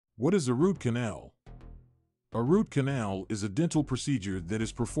What is a root canal? A root canal is a dental procedure that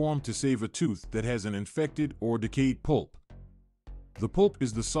is performed to save a tooth that has an infected or decayed pulp. The pulp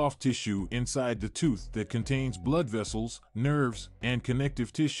is the soft tissue inside the tooth that contains blood vessels, nerves, and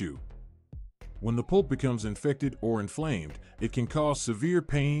connective tissue. When the pulp becomes infected or inflamed, it can cause severe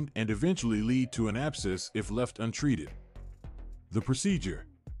pain and eventually lead to an abscess if left untreated. The procedure.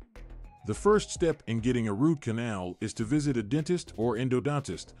 The first step in getting a root canal is to visit a dentist or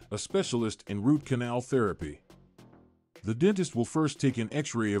endodontist, a specialist in root canal therapy. The dentist will first take an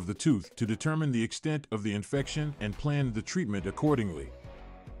X-ray of the tooth to determine the extent of the infection and plan the treatment accordingly.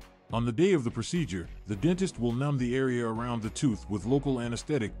 On the day of the procedure, the dentist will numb the area around the tooth with local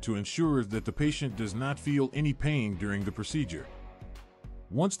anesthetic to ensure that the patient does not feel any pain during the procedure.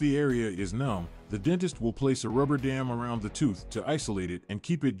 Once the area is numb, the dentist will place a rubber dam around the tooth to isolate it and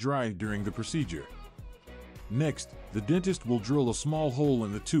keep it dry during the procedure. Next, the dentist will drill a small hole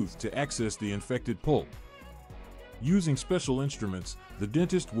in the tooth to access the infected pulp. Using special instruments, the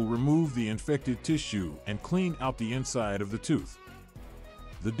dentist will remove the infected tissue and clean out the inside of the tooth.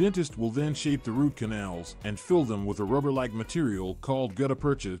 The dentist will then shape the root canals and fill them with a rubber-like material called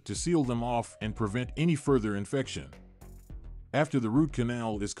gutta-percha to seal them off and prevent any further infection. After the root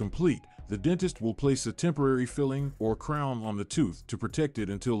canal is complete, the dentist will place a temporary filling or crown on the tooth to protect it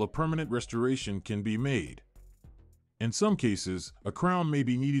until a permanent restoration can be made. In some cases, a crown may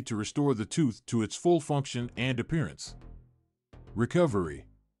be needed to restore the tooth to its full function and appearance. Recovery.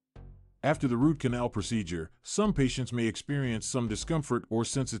 After the root canal procedure, some patients may experience some discomfort or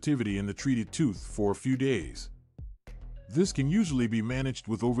sensitivity in the treated tooth for a few days. This can usually be managed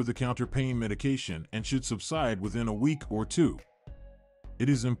with over-the-counter pain medication and should subside within a week or two. It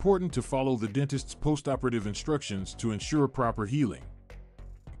is important to follow the dentist's post-operative instructions to ensure proper healing.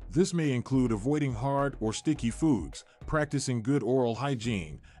 This may include avoiding hard or sticky foods, practicing good oral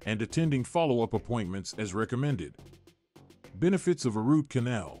hygiene, and attending follow-up appointments as recommended. Benefits of a root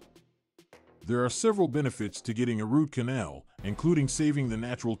canal. There are several benefits to getting a root canal, including saving the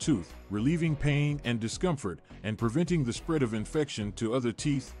natural tooth, relieving pain and discomfort, and preventing the spread of infection to other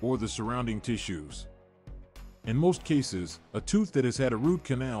teeth or the surrounding tissues. In most cases, a tooth that has had a root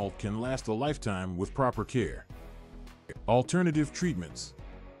canal can last a lifetime with proper care. Alternative treatments.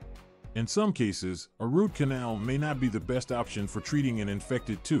 In some cases, a root canal may not be the best option for treating an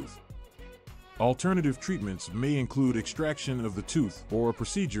infected tooth. Alternative treatments may include extraction of the tooth or a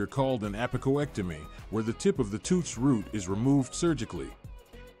procedure called an apicoectomy, where the tip of the tooth's root is removed surgically.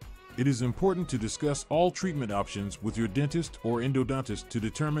 It is important to discuss all treatment options with your dentist or endodontist to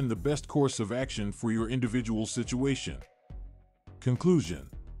determine the best course of action for your individual situation. Conclusion.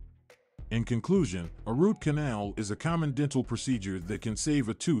 In conclusion, a root canal is a common dental procedure that can save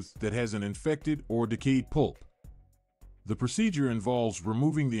a tooth that has an infected or decayed pulp. The procedure involves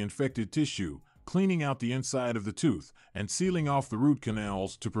removing the infected tissue, cleaning out the inside of the tooth, and sealing off the root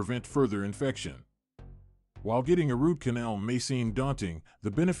canals to prevent further infection. While getting a root canal may seem daunting, the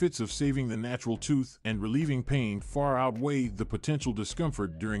benefits of saving the natural tooth and relieving pain far outweigh the potential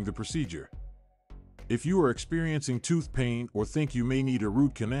discomfort during the procedure. If you are experiencing tooth pain or think you may need a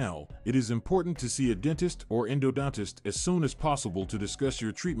root canal, it is important to see a dentist or endodontist as soon as possible to discuss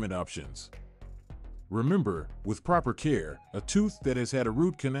your treatment options. Remember, with proper care, a tooth that has had a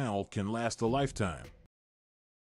root canal can last a lifetime.